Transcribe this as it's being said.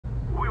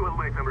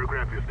number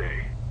grab this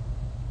day.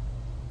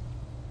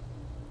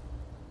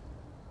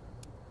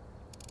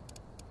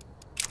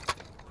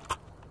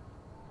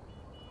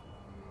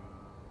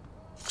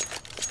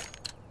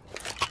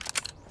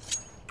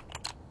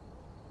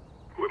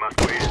 We must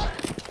win.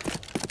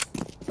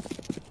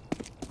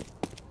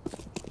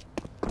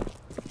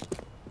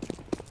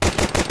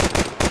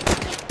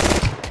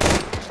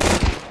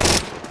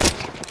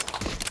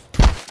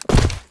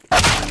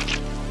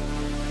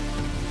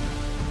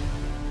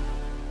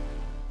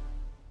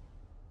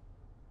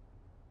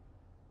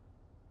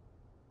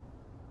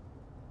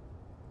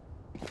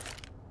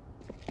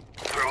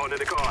 Throw in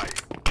the coin.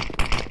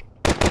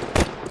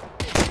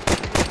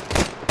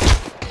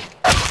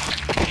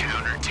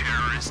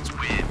 Counter-terrorists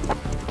win.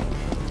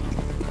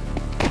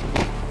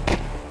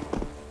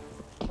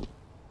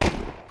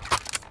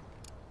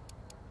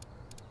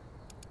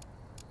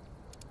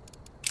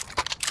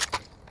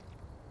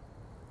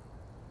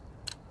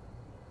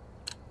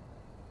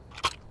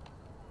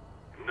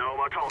 No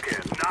more talking.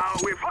 Now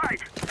we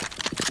fight!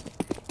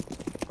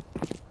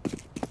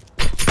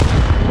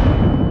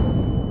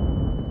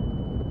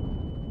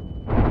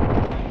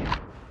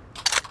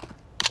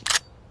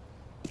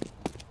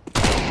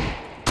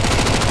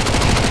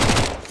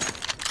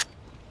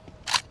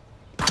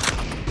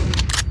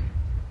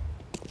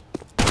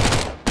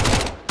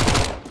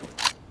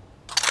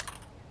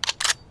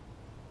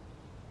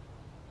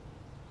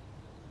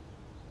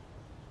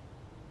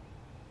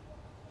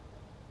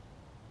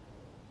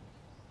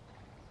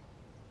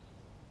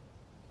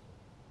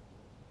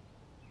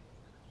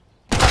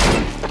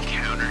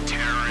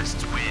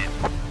 Counter-terrorists win.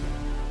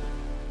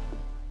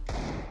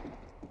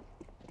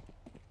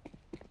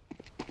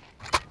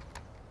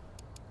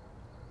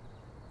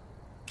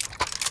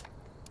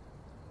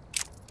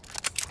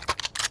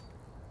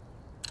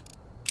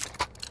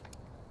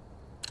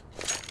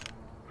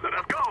 Let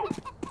us go!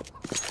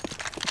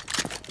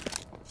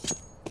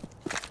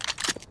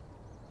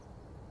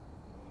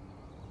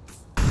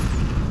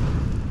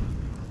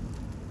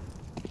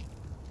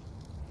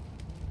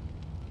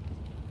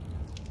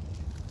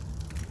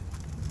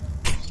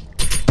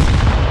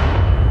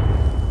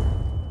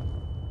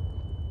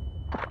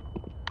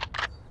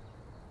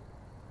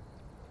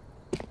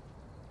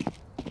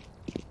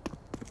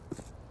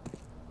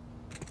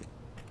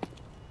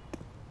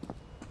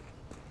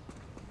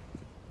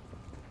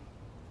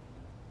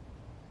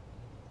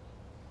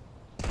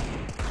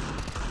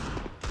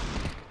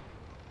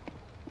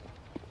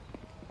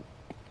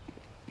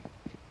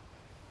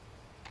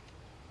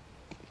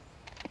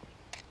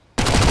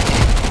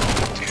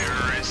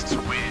 Terrorists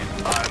win.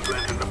 I'm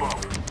planting the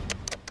bomb.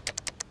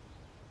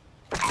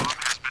 Bomb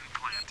has been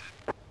planted.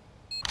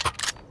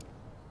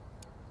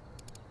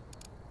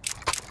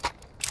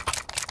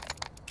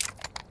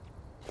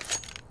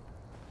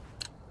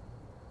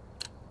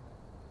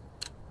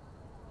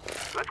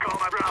 Let's go,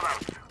 my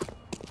brothers!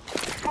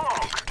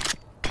 Smoke!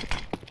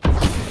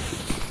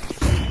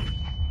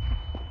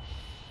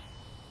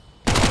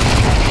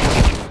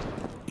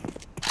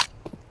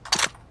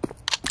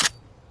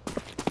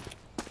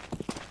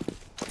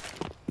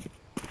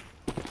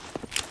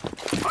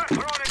 I'm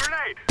throwing a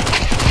grenade!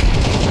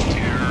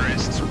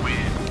 Terrorists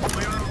win.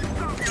 We'll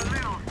stop you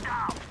little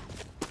scout!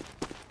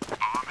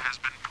 Bomb has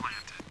been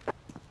planted.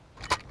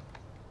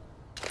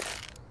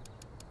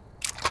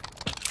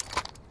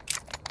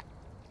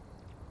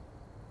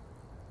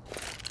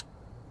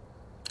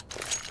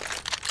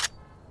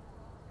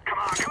 Come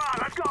on,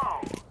 let's go!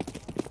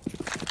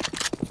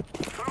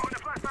 Throw in the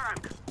flashbang!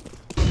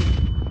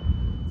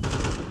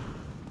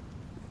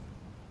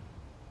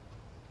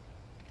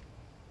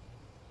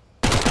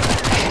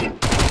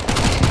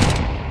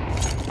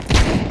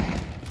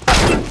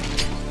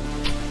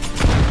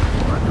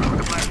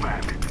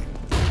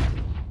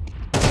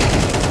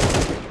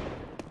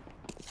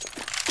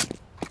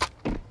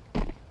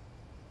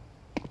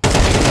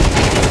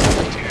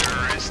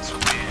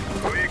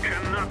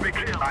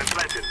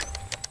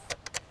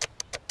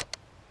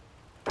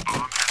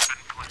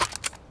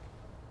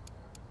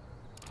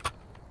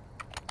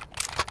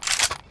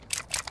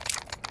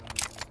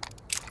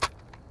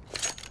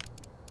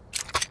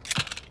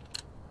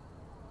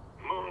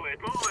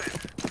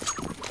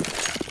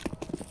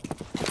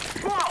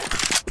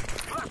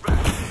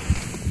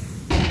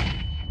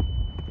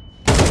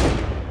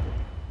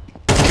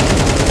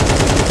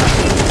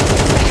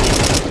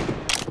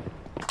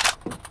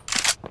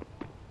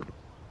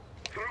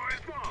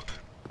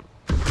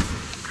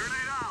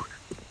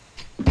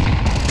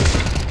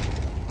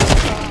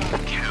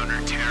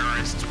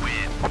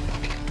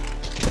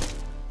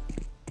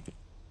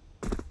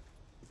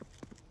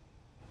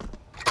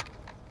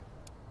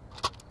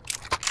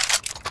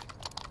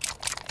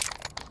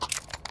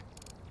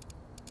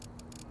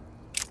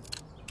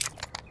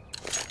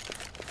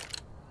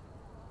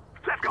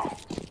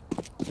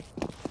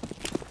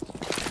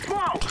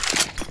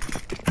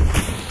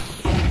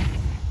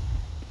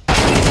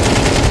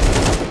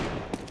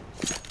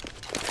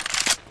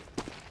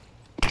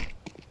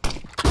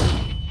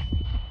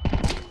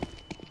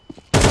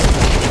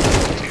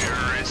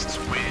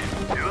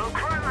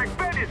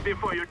 Think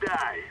before you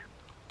die.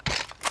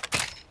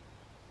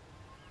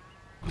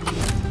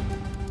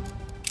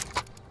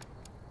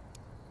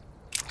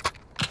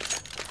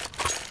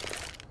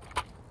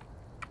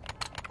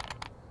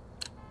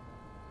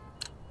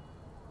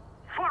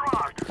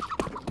 Forward!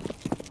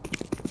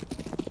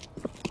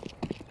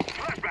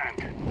 Flashbang!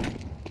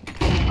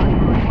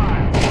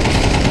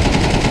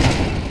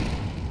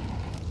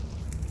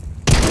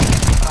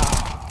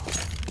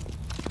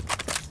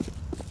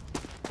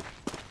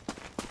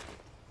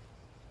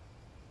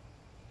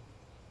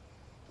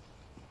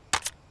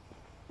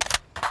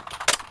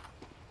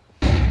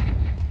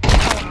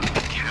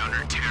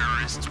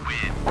 Counter-terrorists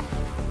win.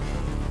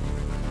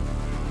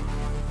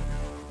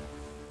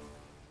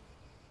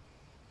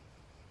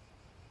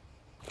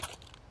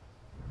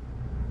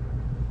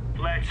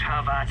 Let's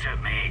have at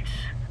it, mates.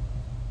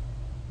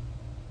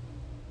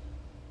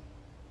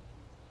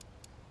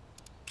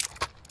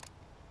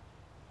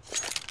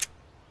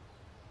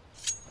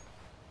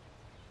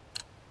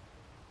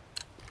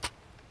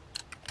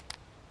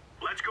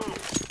 Let's go.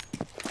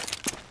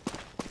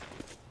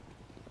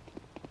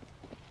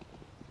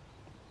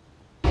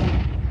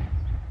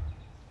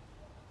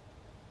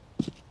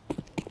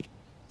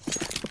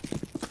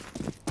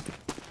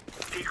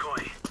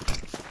 Decoy.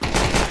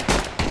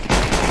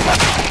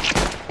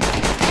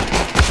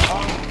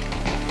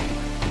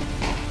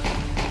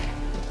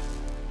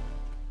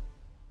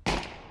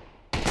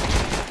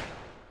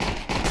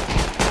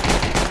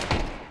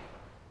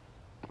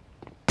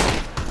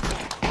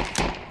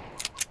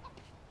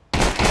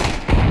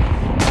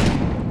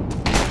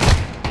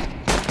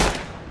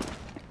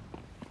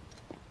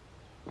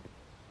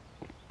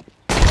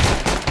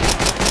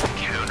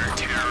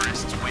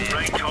 Counter-terrorists win.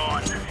 Right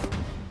on.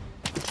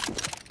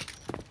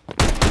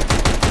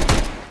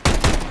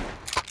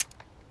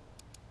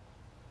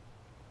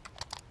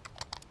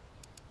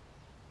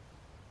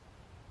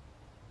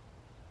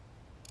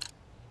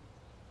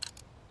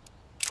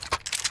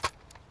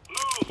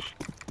 Move.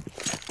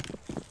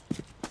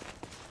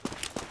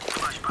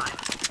 Flashbang.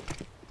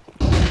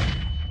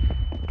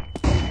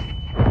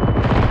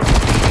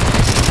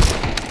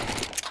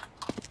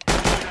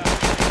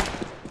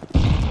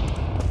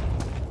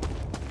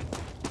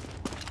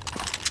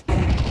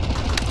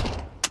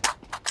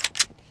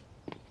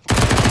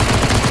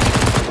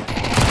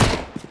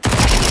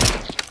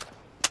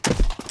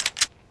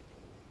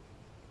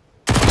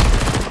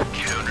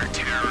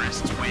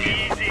 Counter-terrorists win.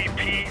 Easy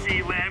peasy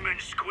lemon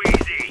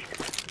squeezy.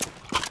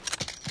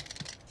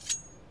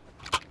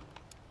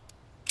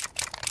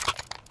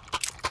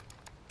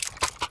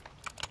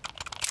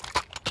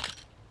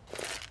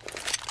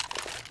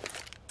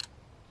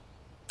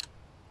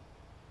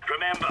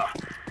 Remember,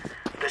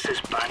 this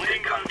is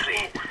bandit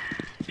country.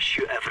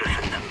 Shoot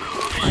everything that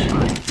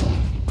moves.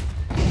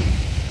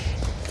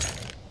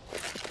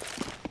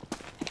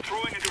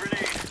 Throwing a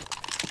grenade.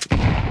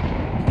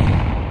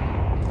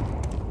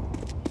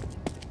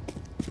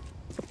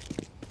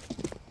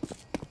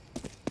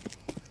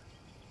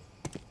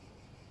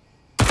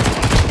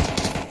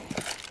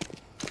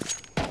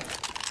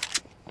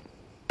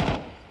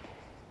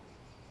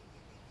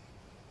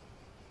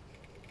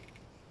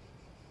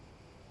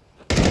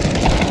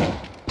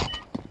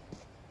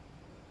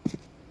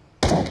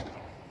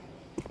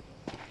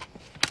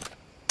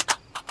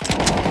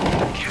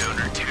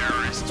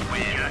 Counter-terrorists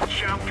win. You're a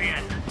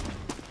champion.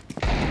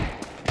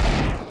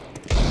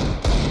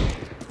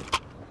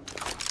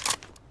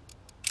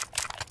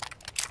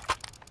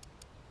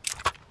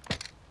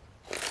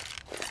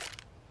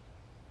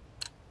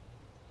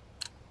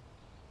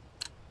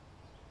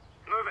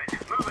 Move it,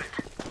 move it.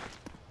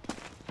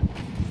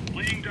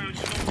 Laying down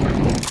smoke.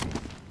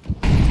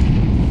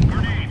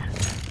 Grenade.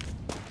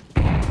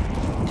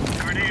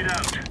 Grenade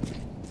out.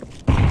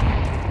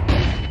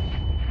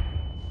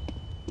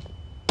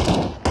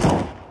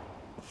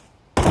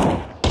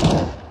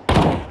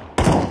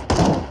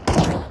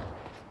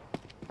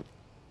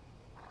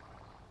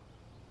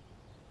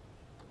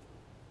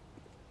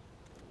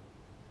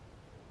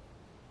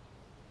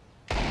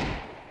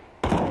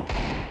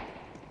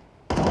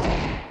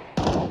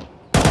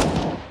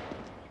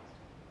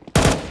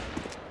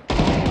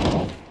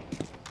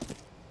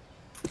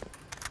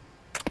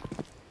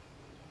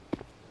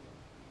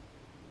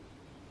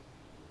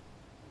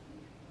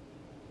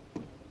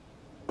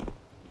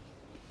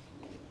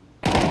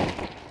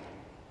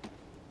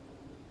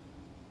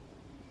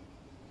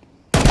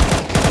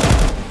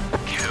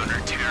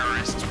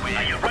 Counter-terrorists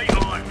win. You're right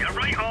on, you're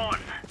right on.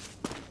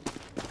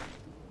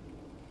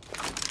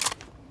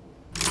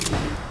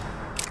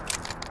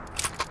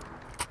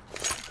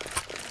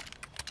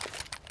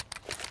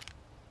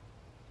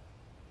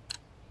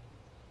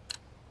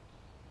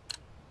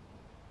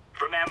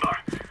 Remember,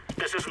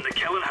 this isn't the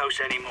killing house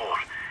anymore.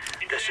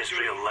 This is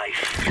real life.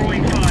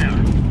 Throwing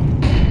fire.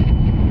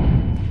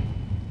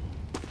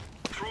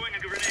 Throwing a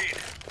grenade.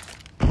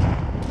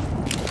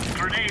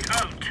 Grenade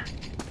out.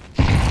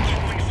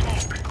 Throwing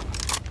smoke.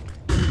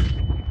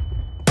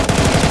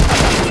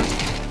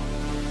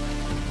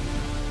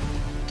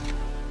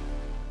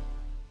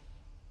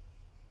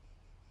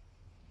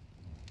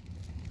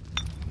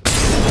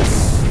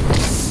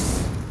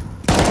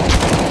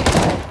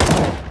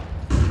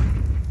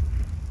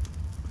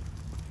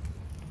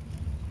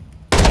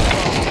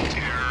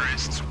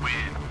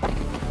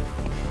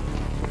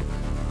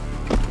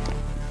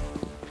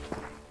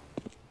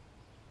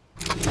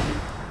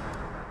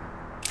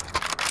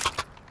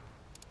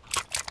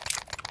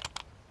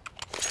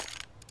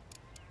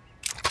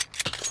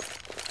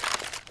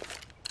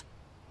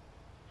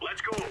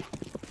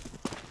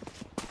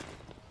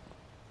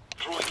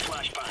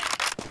 flashbang.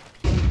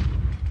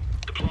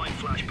 Deploying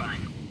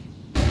flashbang.